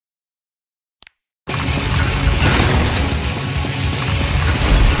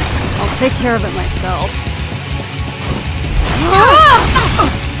take care of it myself.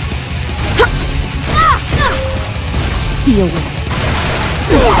 Deal with it.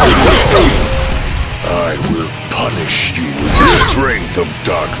 I will punish you with the strength of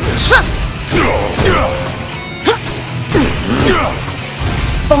darkness.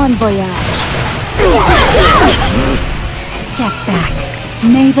 Bon voyage. Step back.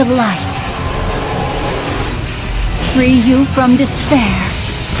 May the light free you from despair.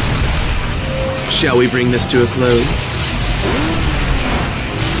 Shall we bring this to a close?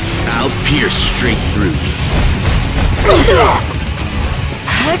 I'll pierce straight through you.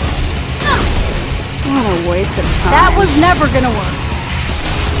 What a waste of time. That was never gonna work.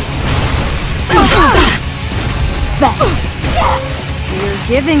 You're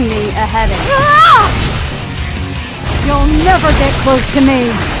giving me a headache. You'll never get close to me.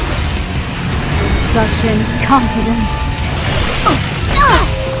 Such incompetence.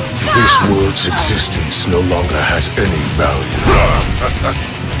 This world's existence no longer has any value.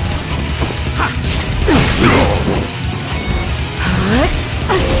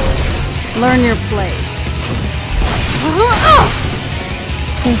 Learn your place.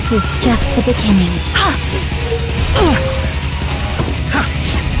 This is just the beginning.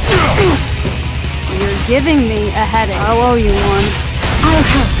 You're giving me a headache. I'll owe you one. I'll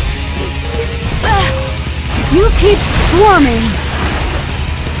help. You keep swarming.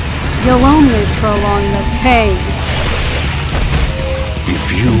 You'll only prolong the pain.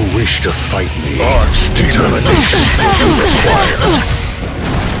 If you wish to fight me, determination will be required.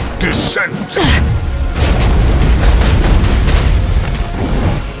 Descent!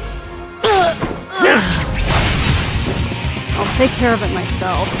 I'll take care of it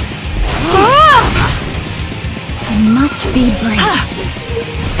myself. You must be brave.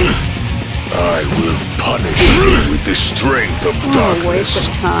 I will punish you with the strength of What darkness. a waste of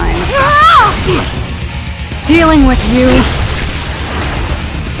time. Dealing with you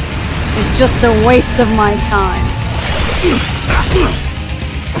is just a waste of my time.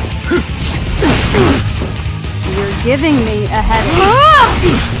 You're giving me a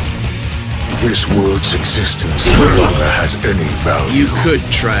headache. This world's existence no longer has any value. You could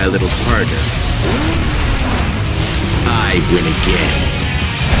try a little harder. I win again.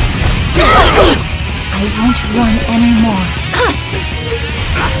 I won't run anymore.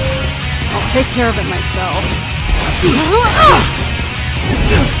 I'll take care of it myself.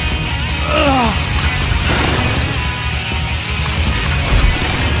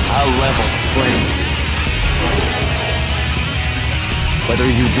 I'll level the playing field. Whether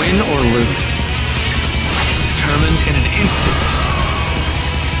you win or lose, it's determined in an instant.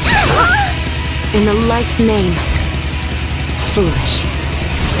 In the light's name. Foolish.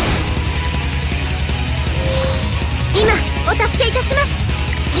 今お助けいたします。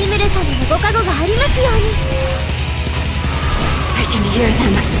リムル様のご加護がありますように。I can hear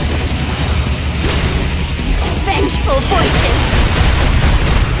them. Vengeful voices.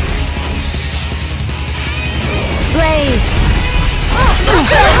 Blaze.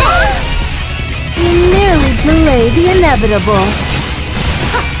 You nearly delayed the inevitable.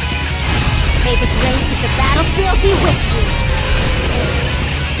 May the grace of the battlefield be with you.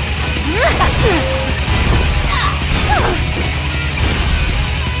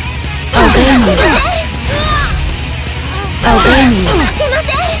 Obey me. Obey me.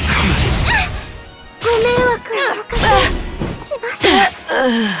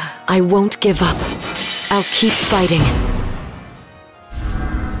 I won't give up. I'll keep fighting.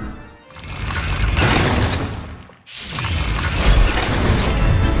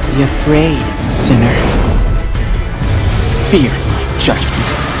 Be afraid, sinner. Fear my judgment.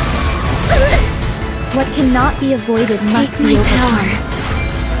 What cannot be avoided must be overcome.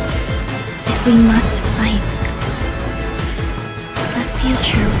 If we must fight, a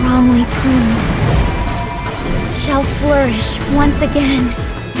future wrongly pruned shall flourish once again.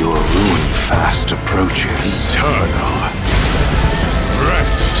 Your ruin fast approaches. Eternal.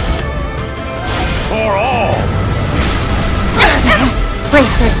 Rest. For all.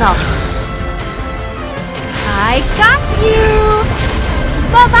 Brace yourself. I got you!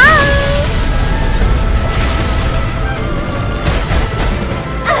 Bye-bye!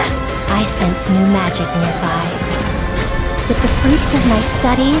 I sense new magic nearby. With the fruits of my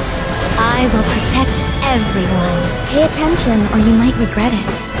studies, I will protect everyone. Pay attention or you might regret it.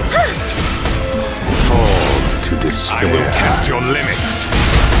 Fall to despair. I will test your limits.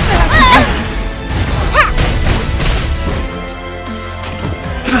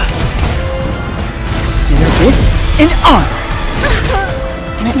 Consider this an honor.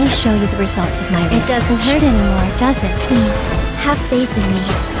 Let me show you the results of my research. It doesn't hurt anymore, does it? Please, have faith in me.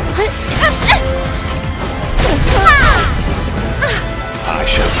 I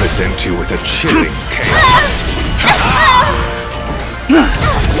shall present you with a chilling chaos.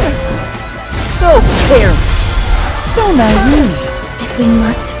 So careless. So naive. If we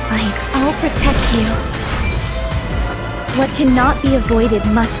must fight, I'll protect you. What cannot be avoided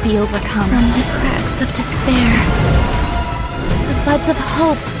must be overcome. From the cracks of despair, the buds of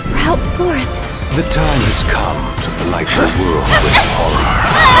hope sprout forth. The time has come to blight the world with horror.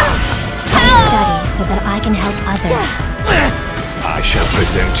 I study so that I can help others. I shall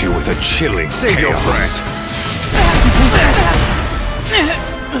present you with a chilling chaos.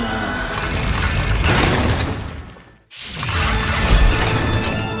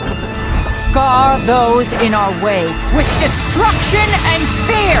 Scar those in our way with destruction and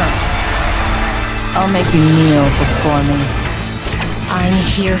fear! I'll make you kneel before me. I'm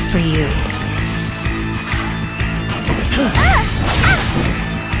here for you.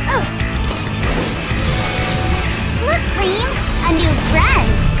 Look, Cream! A new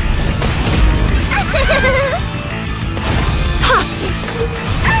friend!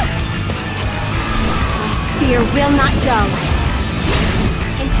 My spear will not dull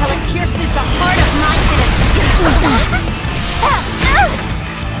until it pierces the heart of my enemy.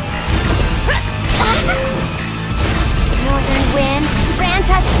 Northern wind, grant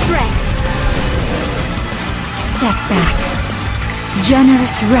us strength. Step back.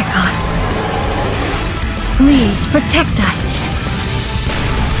 Generous Rekos. Please protect us.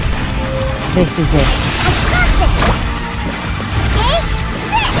 This is it. Take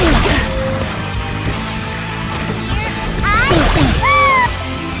this!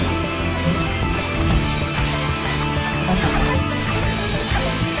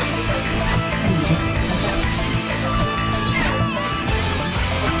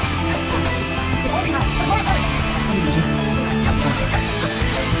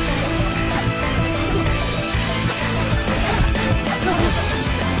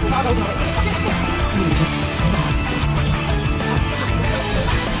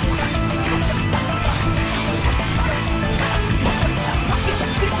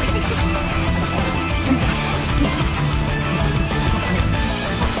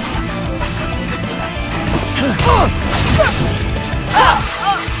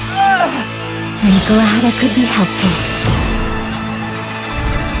 I'm glad I could be helpful.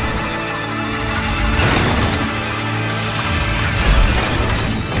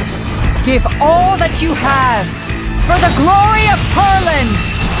 Give all that you have for the glory of Perlin!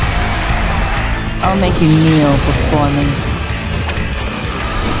 I'll make you kneel before me.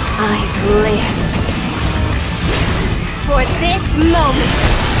 I've lived for this moment.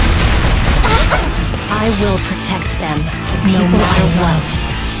 I will protect them, no matter what.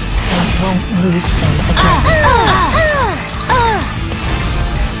 I won't lose them again.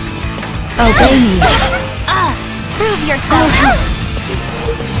 Obey me. Prove yourself.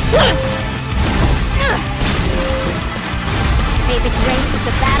 May the grace of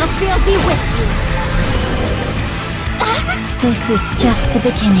the battlefield be with you. This is just the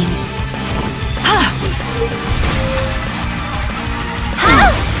beginning.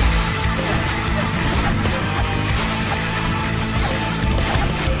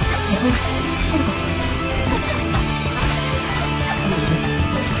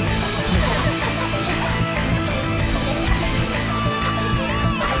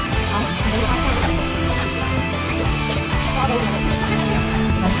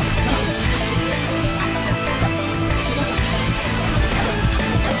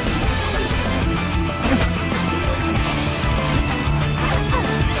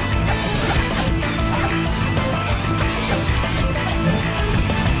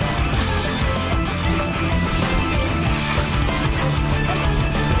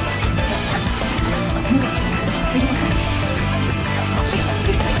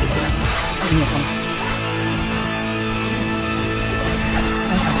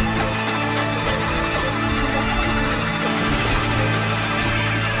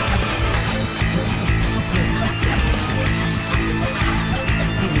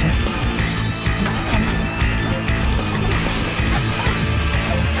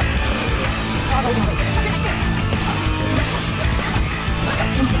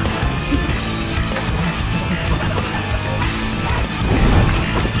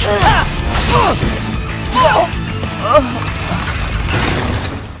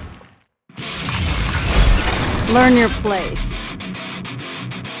 Learn your place.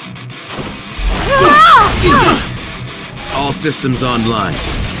 All systems online.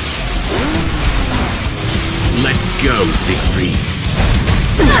 Let's go, Siegfried.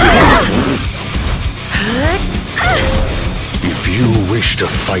 If you wish to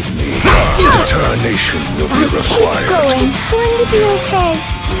fight me, determination will be required. Going. It's going to be okay.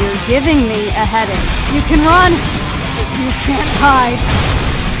 You're giving me a headache. You can run, but you can't hide.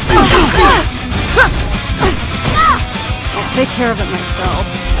 I'll take care of it myself.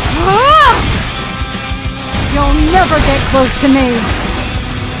 You'll never get close to me.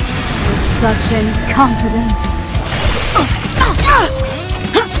 With such incompetence.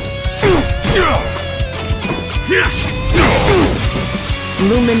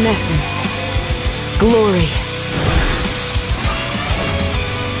 Luminescence. Glory.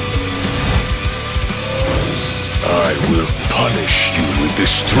 I will punish you with the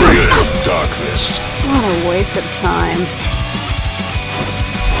strength of darkness. What a waste of time.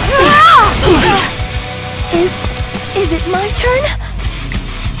 Is it my turn?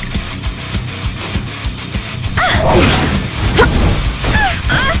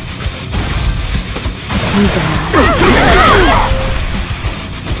 Too bad.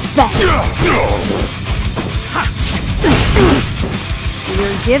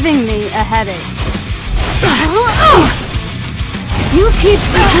 You're giving me a headache. You keep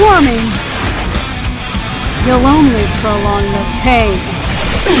swarming. You'll only prolong the pain.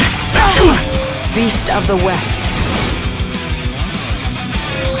 Beast of the West.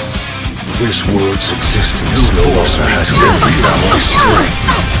 This world's existence no longer has envied my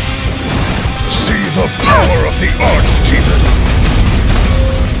strength. See the power of the Archdemon!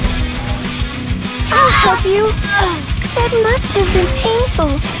 I'll help you. That must have been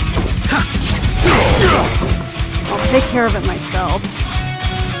painful. I'll take care of it myself.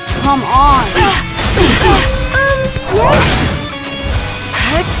 Come on. Yes?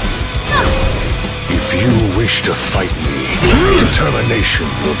 If you wish to fight me, determination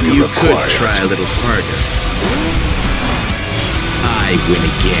will be You required. could try a little harder. I win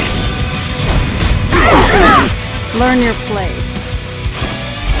again. Learn your place.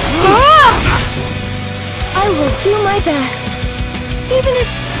 I will do my best. Even if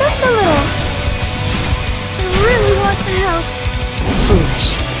it's just a little. I really want to help. Foolish.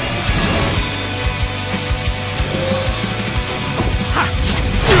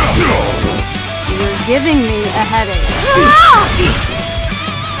 You're giving me a headache.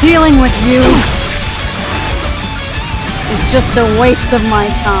 Dealing with you is just a waste of my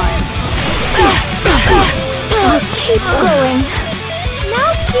time. Keep going.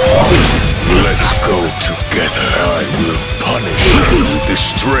 Now please. Let's go together. I will punish you with the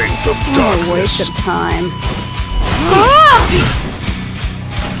strength of What a darkness. waste of time.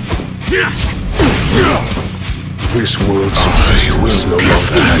 This world's existence no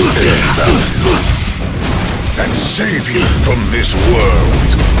longer has any value. And save you from this world.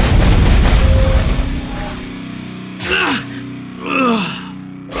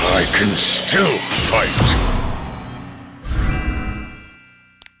 I can still fight.